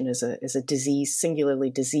reputation as a singularly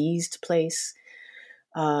diseased place,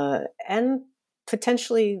 and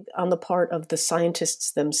potentially on the part of the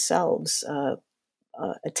scientists themselves,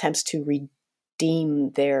 attempts to redeem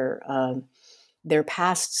their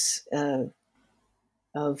pasts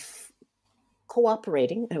of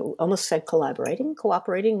cooperating, I almost said collaborating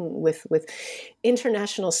with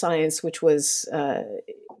international science, which was,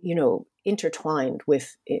 intertwined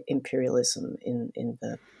with imperialism in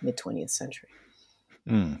the mid-20th century.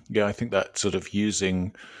 Yeah, I think that sort of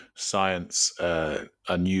using science, a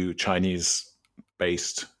new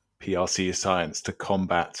Chinese-based PRC science, to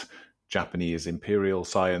combat Japanese imperial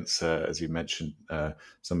science, as you mentioned,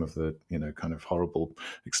 some of the kind of horrible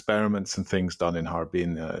experiments and things done in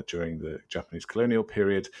Harbin during the Japanese colonial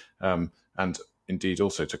period, and indeed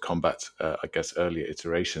also to combat, I guess, earlier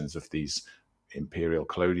iterations of these imperial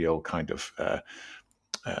colonial kind of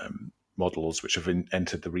models which have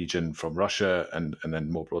entered the region from Russia and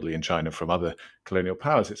then more broadly in China from other colonial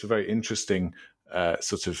powers. It's a very interesting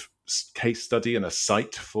sort of case study and a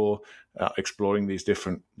site for exploring these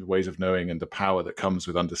different ways of knowing and the power that comes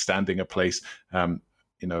with understanding a place. A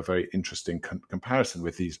very interesting comparison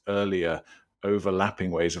with these earlier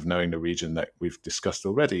overlapping ways of knowing the region that we've discussed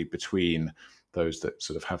already, between those that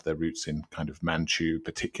sort of have their roots in kind of Manchu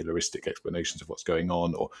particularistic explanations of what's going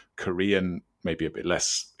on, or Korean, maybe a bit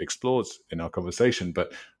less explored in our conversation.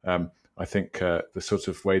 But I think the sort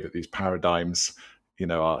of way that these paradigms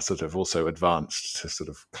are sort of also advanced to sort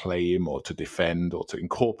of claim or to defend or to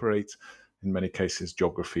incorporate, in many cases,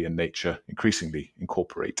 geography and nature increasingly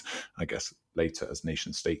incorporate, I guess, later as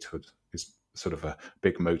nation statehood is sort of a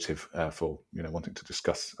big motive for, wanting to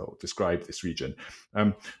discuss or describe this region.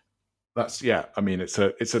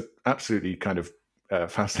 It's a absolutely kind of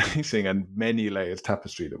fascinating and many layers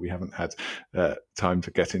tapestry that we haven't had time to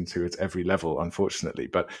get into at every level, unfortunately.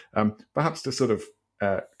 But perhaps to sort of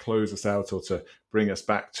close us out, or to bring us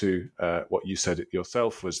back to what you said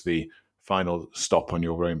yourself was the final stop on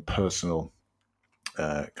your own personal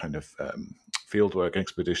kind of fieldwork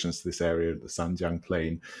expeditions to this area, the Sanjiang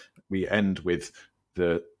Plain. We end with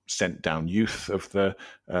the sent down youth of the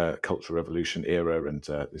Cultural Revolution era, and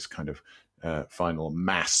this kind of final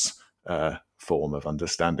mass form of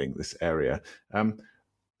understanding this area.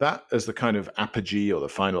 That as the kind of apogee or the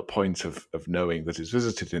final point of knowing that is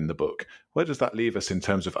visited in the book, where does that leave us in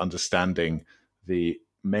terms of understanding the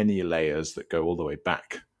many layers that go all the way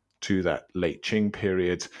back to that late Qing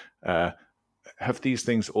period. Have these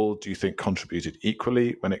things all, do you think, contributed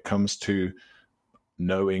equally when it comes to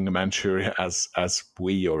knowing Manchuria as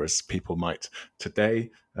we or as people might today?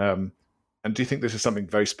 And do you think this is something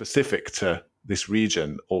very specific to this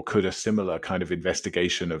region, or could a similar kind of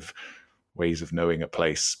investigation of ways of knowing a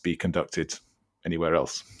place be conducted anywhere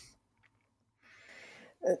else?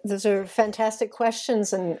 Those are fantastic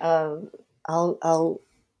questions, and I'll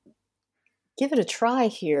give it a try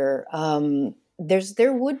here.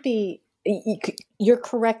 There would be. You're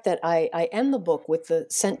correct that I end the book with the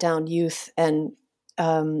sent down youth, and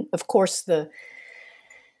of course the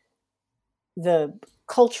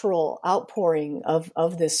cultural outpouring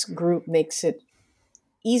of this group makes it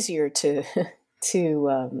easier to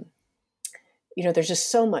there's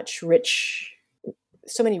just so many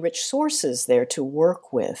rich sources there to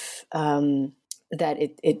work with, that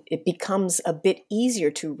it becomes a bit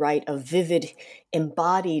easier to write a vivid,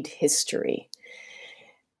 embodied history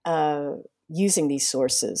using these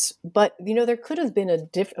sources. But, there could have been a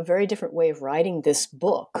very different way of writing this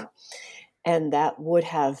book. And that would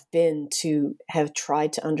have been to have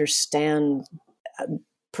tried to understand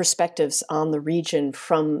perspectives on the region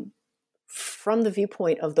from the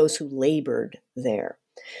viewpoint of those who labored there.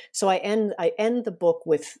 So I end the book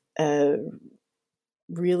with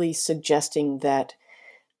really suggesting that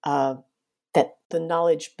that the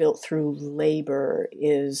knowledge built through labor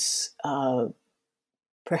is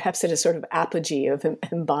perhaps at a sort of apogee of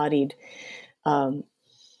embodied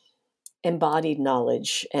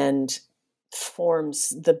knowledge, and forms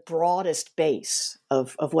the broadest base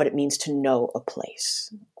of what it means to know a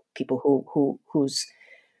place. People whose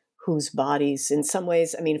bodies, in some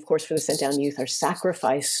ways, I mean, of course, for the sent down youth, are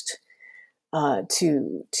sacrificed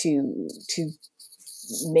to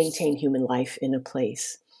maintain human life in a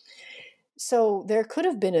place. So there could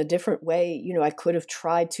have been a different way. I could have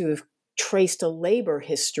tried to have traced a labor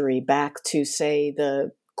history back to, say,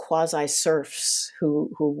 the quasi-serfs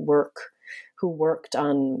who worked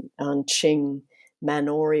on Qing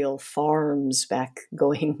manorial farms back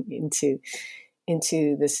going into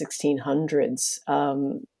the 1600s.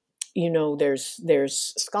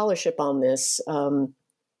 There's scholarship on this,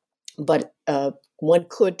 but one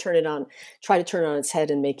could try to turn it on its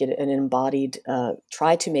head and make it an embodied,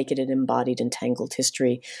 entangled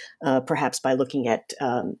history, perhaps by looking at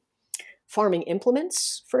farming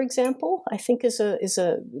implements, for example. I think is a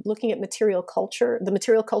looking at material culture. The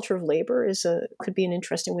material culture of labor could be an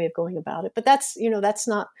interesting way of going about it. But that's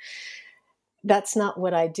not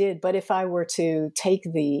what I did. But if I were to take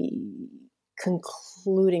the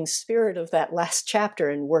concluding spirit of that last chapter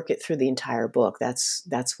and work it through the entire book, that's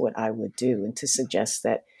what I would do, and to suggest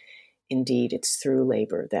that indeed it's through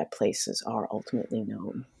labor that places are ultimately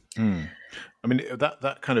known. I mean,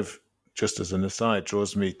 that kind of, just as an aside,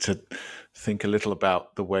 draws me to think a little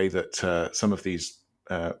about the way that some of these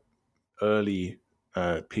early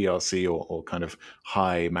PRC or kind of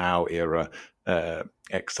high Mao era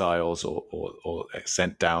exiles or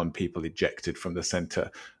sent down people ejected from the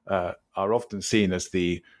center are often seen as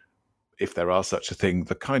if there are such a thing,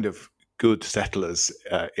 the kind of good settlers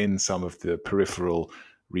in some of the peripheral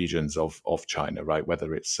regions of China, right?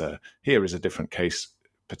 Whether it's here is a different case,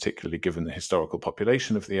 particularly given the historical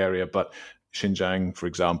population of the area. But Xinjiang, for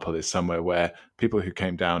example, is somewhere where people who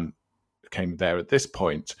came there at this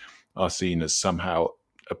point are seen as somehow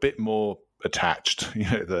a bit more attached.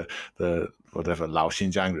 The whatever Lao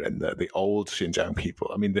Xinjiang Ren, the old Xinjiang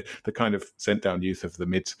people. I mean, the kind of sent down youth of the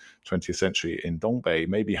mid 20th century in Dongbei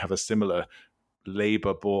maybe have a similar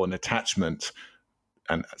labor-born attachment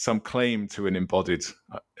and some claim to an embodied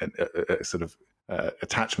sort of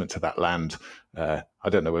attachment to that land. I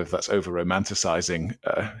don't know if that's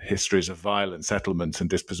over-romanticizing histories of violent settlement and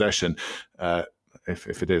dispossession.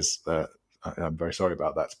 If it is, I'm very sorry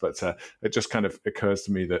about that. But it just kind of occurs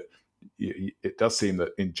to me that it does seem that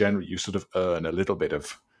in general you sort of earn a little bit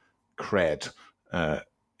of cred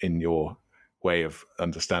in your way of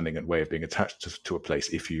understanding and way of being attached to a place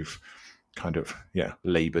if you've kind of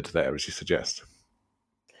labored there, as you suggest.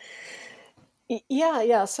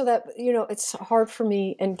 Yeah. So that, it's hard for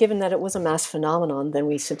me, and given that it was a mass phenomenon, then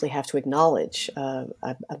we simply have to acknowledge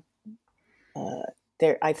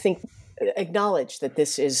acknowledge that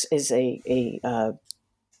this is a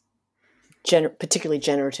particularly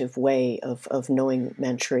generative way of knowing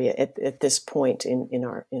Manchuria at this point in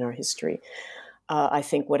our history. I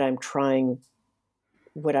think what I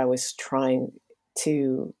was trying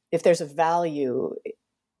to, if there's a value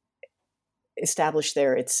established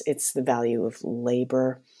there, it's the value of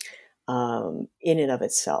labor in and of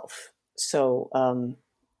itself. So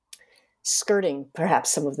skirting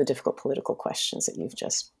perhaps some of the difficult political questions that you've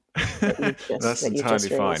just That's entirely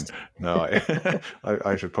fine. No,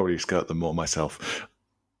 I should probably skirt them more myself.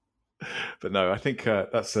 But no, I think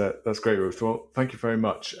that's great, Ruth. Well, thank you very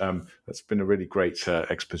much. That's been a really great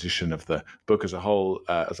exposition of the book as a whole.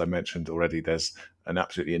 As I mentioned already, there's an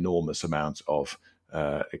absolutely enormous amount of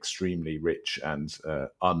extremely rich and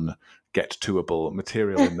unget-toable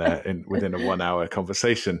material in there within a 1 hour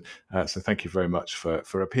conversation. So thank you very much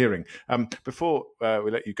for appearing. Before we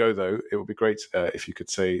let you go, though, it would be great if you could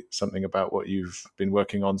say something about what you've been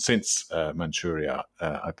working on since Manchuria.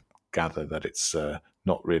 I gather that it's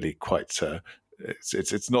not really quite.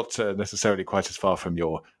 It's not necessarily quite as far from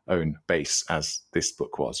your own base as this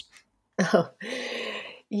book was. Oh.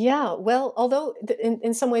 Yeah, well, although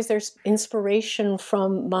in some ways there's inspiration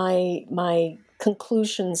from my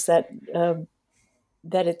conclusions that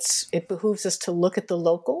it behooves us to look at the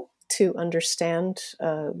local to understand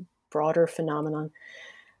broader phenomenon.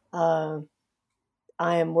 I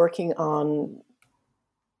am working on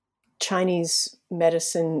Chinese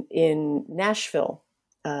medicine in Nashville,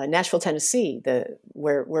 Tennessee,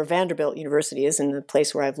 where Vanderbilt University is, and the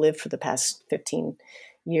place where I've lived for the past 15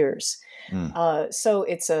 years. So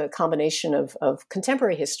it's a combination of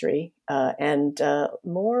contemporary history and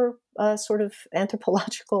more sort of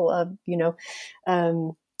anthropological,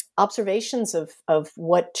 observations of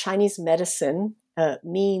what Chinese medicine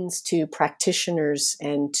means to practitioners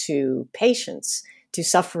and to patients, to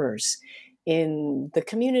sufferers in the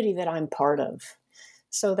community that I'm part of.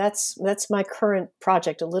 So that's my current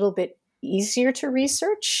project. A little bit easier to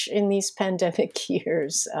research in these pandemic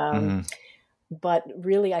years. But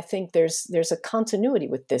really, I think there's a continuity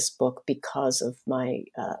with this book because of my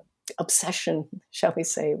obsession, shall we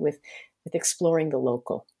say, with exploring the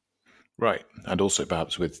local. Right, and also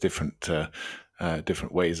perhaps with different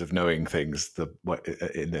ways of knowing things.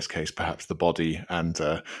 In this case, perhaps the body and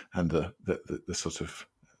the sort of,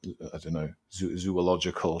 I don't know,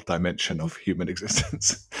 zoological dimension of human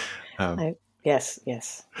existence.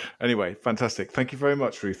 Yes. Anyway, fantastic. Thank you very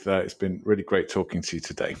much, Ruth. It's been really great talking to you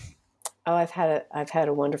today. Oh, I've had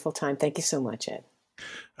a wonderful time. Thank you so much, Ed.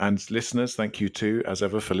 And listeners, thank you too, as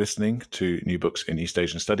ever, for listening to New Books in East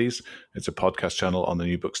Asian Studies. It's a podcast channel on the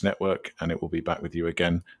New Books Network, and it will be back with you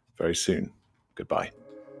again very soon. Goodbye.